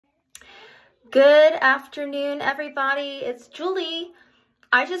Good afternoon, everybody. It's Julie.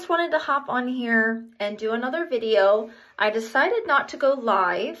 I just wanted to hop on here and do another video. I decided not to go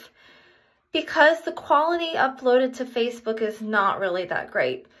live because the quality uploaded to Facebook is not really that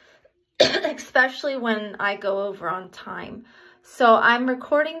great, especially when I go over on time. So I'm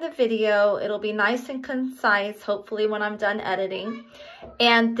recording the video. It'll be nice and concise, hopefully, when I'm done editing.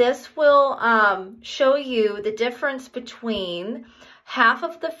 And this will show you the difference between half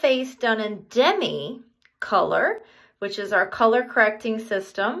of the face done in Demi color, which is our color correcting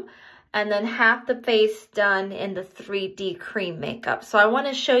system, and then half the face done in the 3D cream makeup. So I want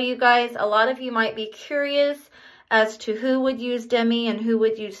to show you guys, a lot of you might be curious as to who would use Demi and who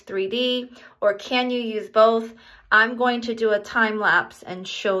would use 3D, or can you use both? I'm going to do a time lapse and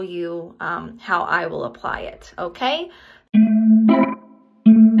show you how I will apply it, okay?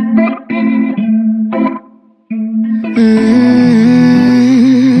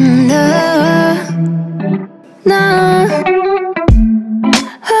 No,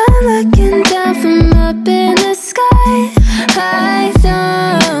 I'm looking down from up in the sky. I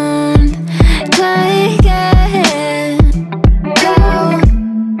don't like it. Oh,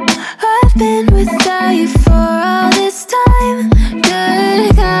 I've been without you for all this time.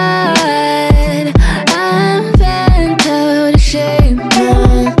 Good God, I'm bent out of shape.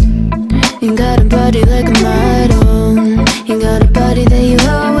 You got a body like a model. You got a body that you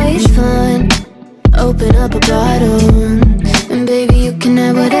always find. Open up a bottle, and baby, you can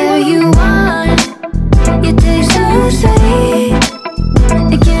have whatever you want. You taste so sweet,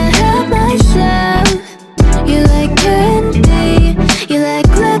 I can't help myself. You like candy, you like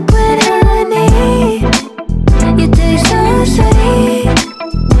liquid honey. You taste so sweet,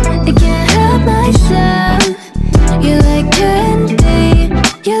 I can't help myself. You like candy,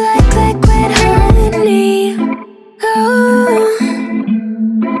 you like liquid honey. Oh,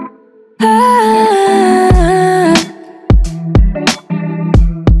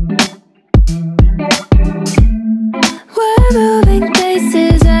 we're moving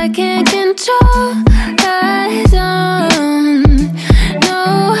places I can't control. I don't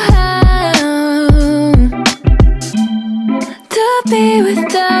know how to be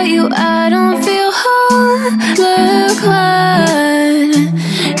without you. I don't feel whole. Look what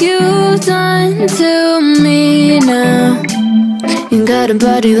you've done to me now. You got a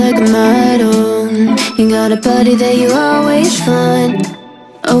body like a model. You got a body that you always find.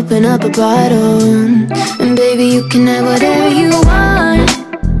 Open up a bottle, and baby, you can have whatever you want.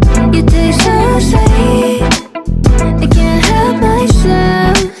 You taste so sweet, I can't help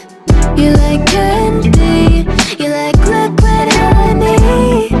myself. You like candy, you like liquid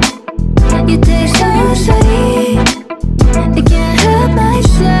honey. You taste so sweet, I can't help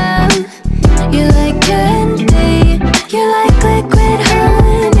myself. You like candy, you like liquid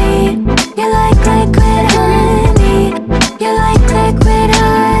honey. You like liquid honey. You like liquid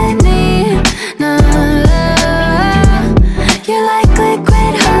honey. No, you like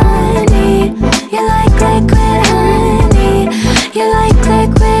liquid honey. You like liquid honey. You like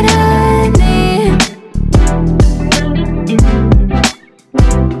liquid honey.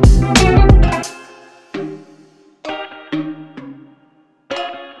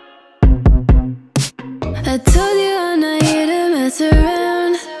 I told you I'm not here to mess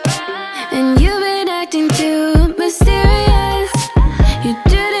around, and you've been acting too mysterious. You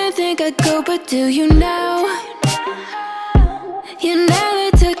didn't think I'd go, but do you now? You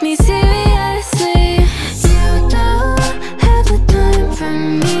never took me seriously. You don't have the time for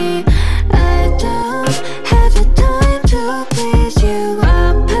me. I don't have the time to please you.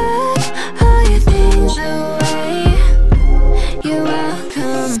 I'll pack all your things away. You're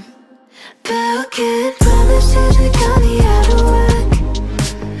welcome. Broken promises that got me out of work.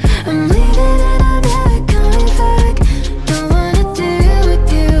 I'm leaving and I'm never coming back. Don't wanna deal with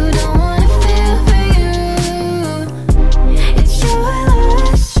you, don't wanna feel for you. It's your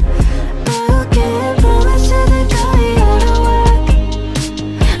loss. Broken promises that got me out of work.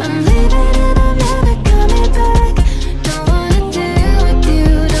 I'm leaving and I'm never coming back. Don't wanna deal with you,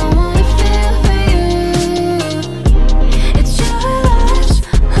 don't wanna feel for you. It's your loss.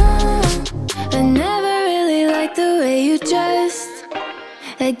 I never really liked the way you dressed.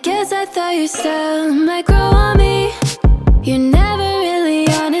 I guess I thought your style might grow on me. You're never really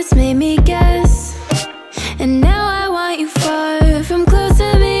honest, made me guess. And now I want you far from close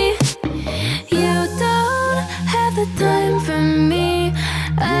to me. You don't have the time for me.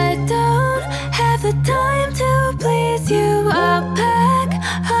 I don't have the time to please you. I'll pack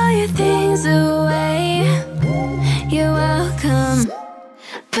all your things away. You're welcome.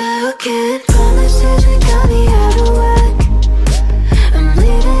 Broken promises that got me out of work. I'm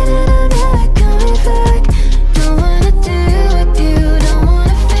leaving and I'm never coming.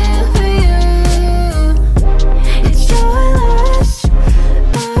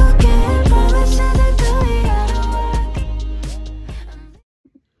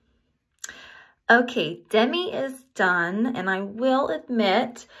 Okay, Demi is done, and I will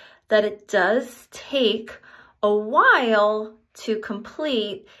admit that it does take a while to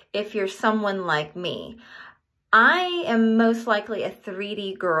complete if you're someone like me. I am most likely a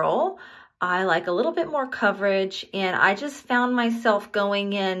 3D girl. I like a little bit more coverage, and I just found myself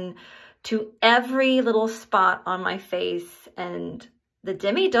going in to every little spot on my face, and the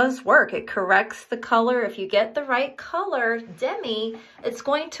Demi does work. It corrects the color. If you get the right color Demi, it's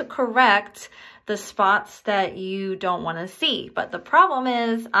going to correct the spots that you don't want to see. But the problem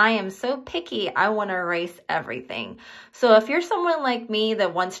is I am so picky, I want to erase everything. So if you're someone like me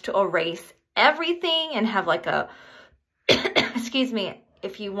that wants to erase everything and have like a, excuse me,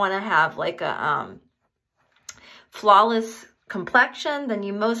 if you want to have like a flawless complexion, then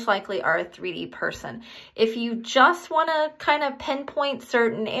you most likely are a 3D person. If you just want to kind of pinpoint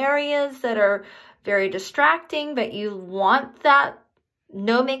certain areas that are very distracting, but you want that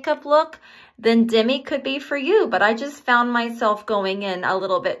no makeup look, then Demi could be for you. But I just found myself going in a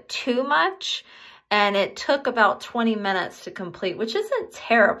little bit too much, and it took about 20 minutes to complete, which isn't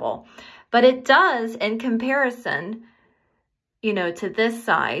terrible, but it does, in comparison, you know, to this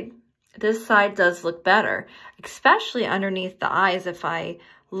side does look better, especially underneath the eyes. If I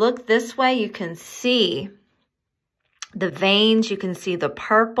look this way, you can see the veins, you can see the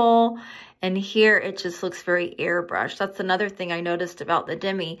purple, and here it just looks very airbrushed. That's another thing I noticed about the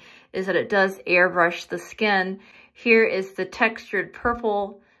Demi, is that it does airbrush the skin. Here is the textured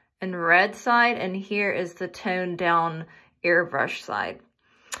purple and red side, and here is the toned down airbrush side.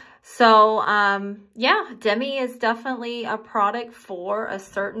 So, yeah, Demi is definitely a product for a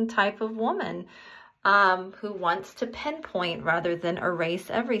certain type of woman who wants to pinpoint rather than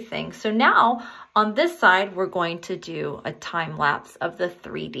erase everything. So now, on this side, we're going to do a time lapse of the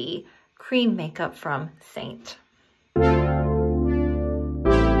 3D cream makeup from Seint.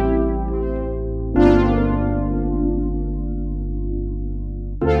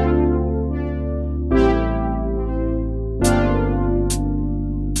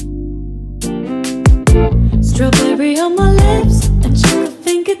 Strawberry on my lips and sugar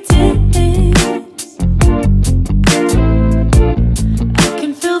fingertips. I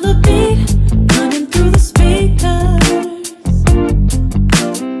can feel the beat running through the speakers.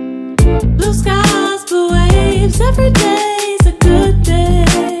 Blue skies, blue waves, every day's a good day.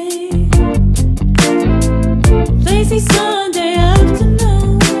 Lazy Sunday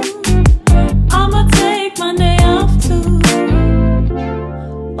afternoon, I'ma take Monday off too.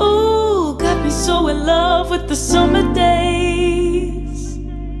 Ooh, got me so in love with the summer days.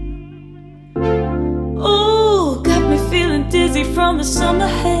 Ooh, got me feeling dizzy from the summer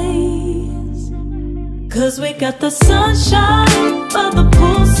haze. Cause we got the sunshine by the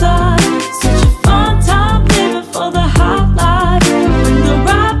poolside. Such a fun time living for the hot life. Bring the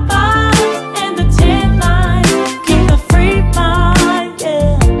right vibes and the tan line. Keep the free mind,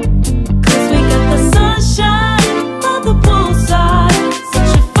 yeah. Cause we got the sunshine by the poolside.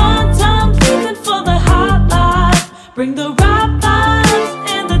 Such a fun time living for the hot life. Bring the right vibes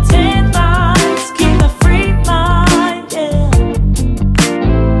and the tan lines. Keep the free mind, yeah.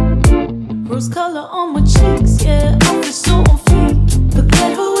 Rose color on my cheeks, yeah. I feel so on fleek.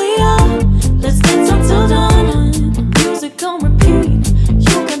 Forget who we are. Let's dance until dawn. Music on repeat.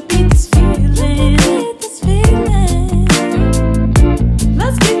 You can beat this feeling.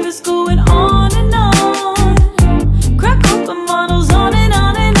 Let's keep this going on and on. Crack open bottles on and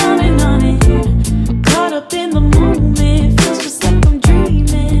on and on and on and caught up in the moment. Feels just like I'm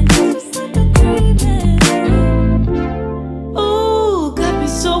dreaming. Just like I'm dreaming. Ooh, got me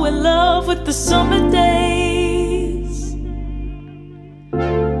so in love with the summer days.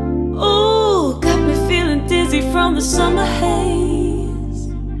 Ooh, got me feeling dizzy from the summer haze.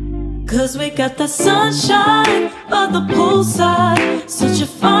 Cause we got the sunshine by the poolside. Such a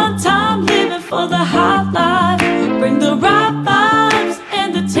fun time living for the hot life. Bring the right vibes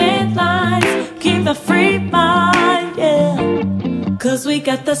and the tan lines. Keep the free mind, yeah. Cause we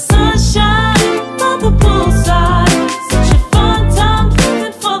got the sunshine by the poolside. Such a fun time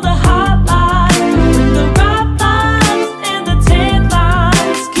living for the hot life. Bring the right vibes and the tan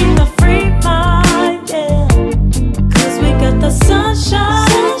lines. Keep the free mind, yeah. Cause we got the sunshine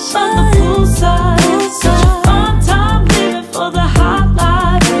by the poolside. Such a fun time living for the hot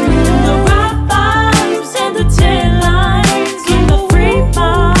life. Bring the right vibes and the tan lines. Keep the free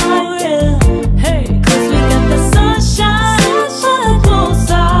mind, yeah. Hey, cause we got the sunshine by the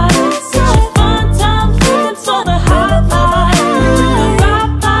poolside. Such a fun time living for the hot life.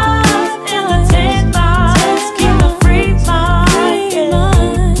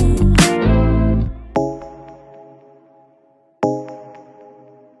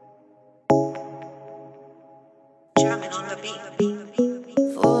 Jamming on the beat.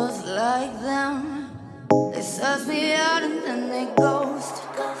 Fools like them, they suss me out and then they ghost.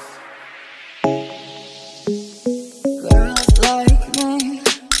 Girls like me,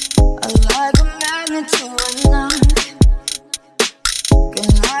 I like a magnet to a knot. Can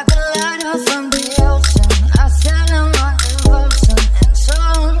like a lighthouse from the ocean. I send them my devotion and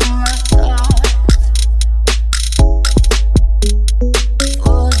show them my thoughts.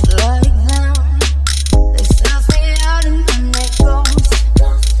 Fools like them, they suss me out and then they ghost.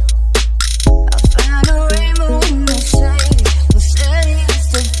 I found a rainbow in the shade, the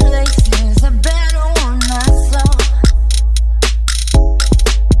steadiest of places, a better one I saw.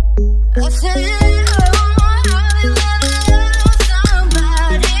 I said,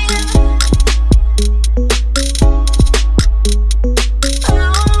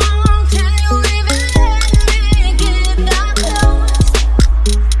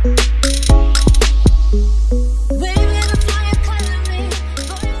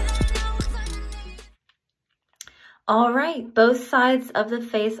 All right, both sides of the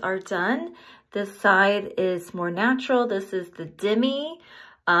face are done. This side is more natural. This is the Demi.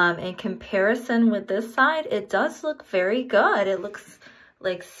 In comparison with this side, it does look very good. It looks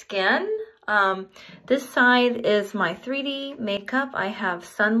like skin. This side is my 3D makeup. I have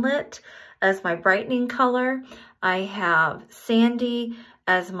Sunlit as my brightening color. I have Sandy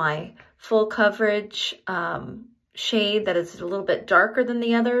as my full coverage shade that is a little bit darker than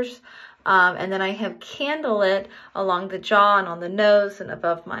the others. And then I have Candlelit along the jaw and on the nose and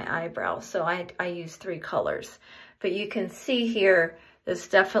above my eyebrow. So I use 3 colors. But you can see here, this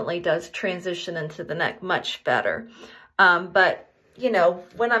definitely does transition into the neck much better. But, you know,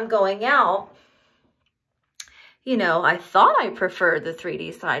 when I'm going out, you know, I thought I preferred the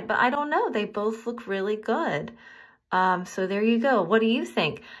 3D side, but I don't know. They both look really good. So there you go. What do you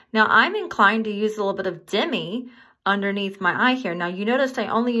think? Now, I'm inclined to use a little bit of Demi underneath my eye here. Now, you noticed I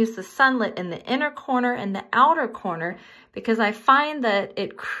only use the Sunlit in the inner corner and the outer corner because I find that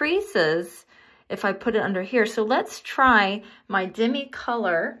it creases if I put it under here. So let's try my Demi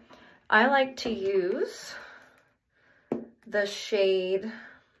color. I like to use the shade,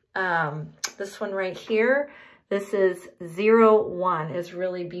 this one right here. This is 01. It's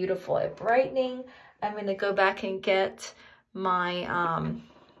really beautiful at brightening. I'm going to go back and get my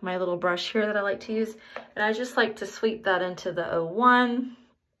my little brush here that I like to use. And I just like to sweep that into the 01,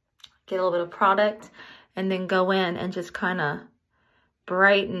 get a little bit of product, and then go in and just kind of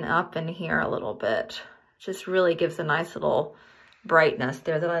brighten up in here a little bit. Just really gives a nice little brightness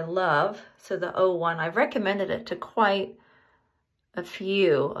there that I love. So the 01, I've recommended it to quite a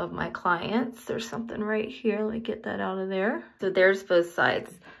few of my clients. There's something right here. Let me get that out of there. So there's both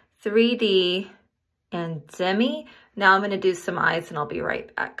sides, 3D and Demi. Now I'm going to do some eyes and I'll be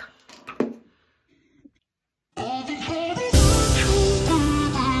right back.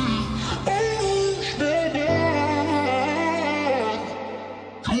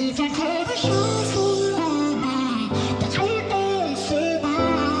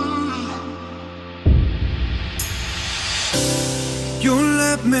 You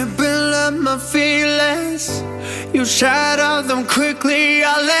let me build up my feelings. You shatter them quickly,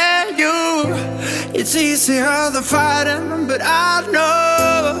 I let you. It's easier than fighting, but I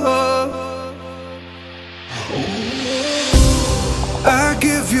know I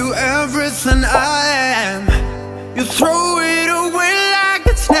give you everything I am. You throw it away like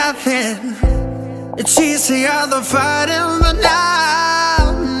it's nothing. It's easier than fighting, but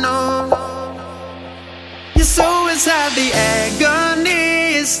I know you're so inside the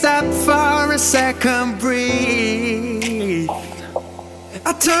agony. Stop for a second, breathe.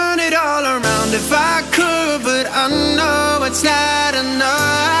 I'd turn it all around if I could, but I know it's not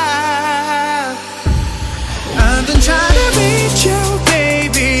enough. I've been trying to reach you,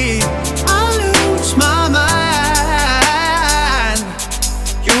 baby. I lose my mind.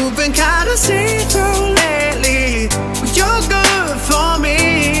 You've been kinda see-through lately, but you're good for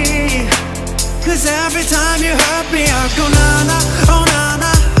me. Cause every time you hurt me, I go na-na, oh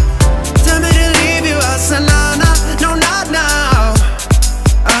na-na. Tell me to leave you, I say na-na, no not now.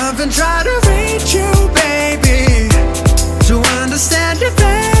 I've been trying to reach you, baby, to understand you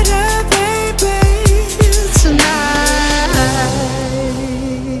better, baby, tonight.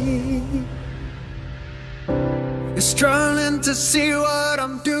 You're struggling to see what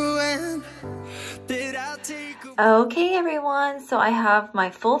I'm doing. Did I take Okay, everyone, so I have my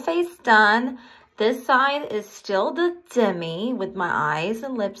full face done. This side is still the Demi with my eyes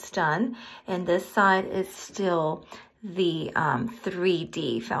and lips done, and this side is still the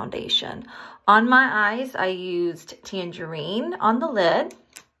 3D foundation. On my eyes, I used Tangerine on the lid.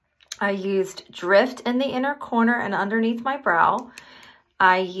 I used Drift in the inner corner and underneath my brow.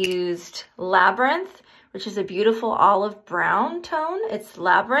 I used Labyrinth, which is a beautiful olive brown tone. It's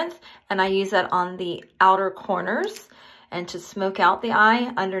Labyrinth, and I use that on the outer corners and to smoke out the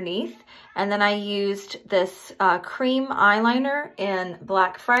eye underneath. And then I used this cream eyeliner in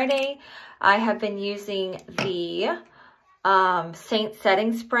Black Friday. I have been using the Seint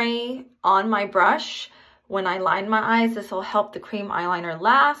setting spray on my brush when I line my eyes. This will help the cream eyeliner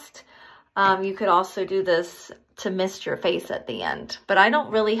last. You could also do this to mist your face at the end, but I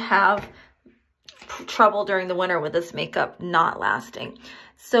don't really have trouble during the winter with this makeup not lasting.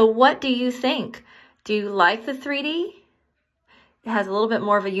 So what do you think? Do you like the 3D? It has a little bit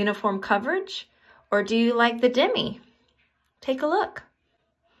more of a uniform coverage, or do you like the Demi? Take a look.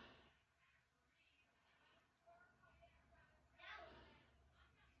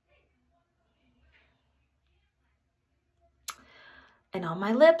 And on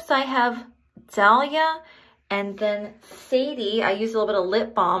my lips, I have Dahlia and then Seint IIID. I use a little bit of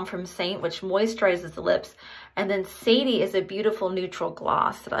lip balm from Seint, which moisturizes the lips. And then Seint IIID is a beautiful neutral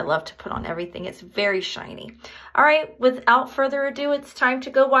gloss that I love to put on everything. It's very shiny. All right, without further ado, it's time to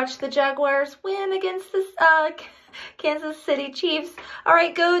go watch the Jaguars win against the Kansas City Chiefs. All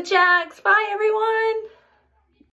right, go Jags. Bye, everyone.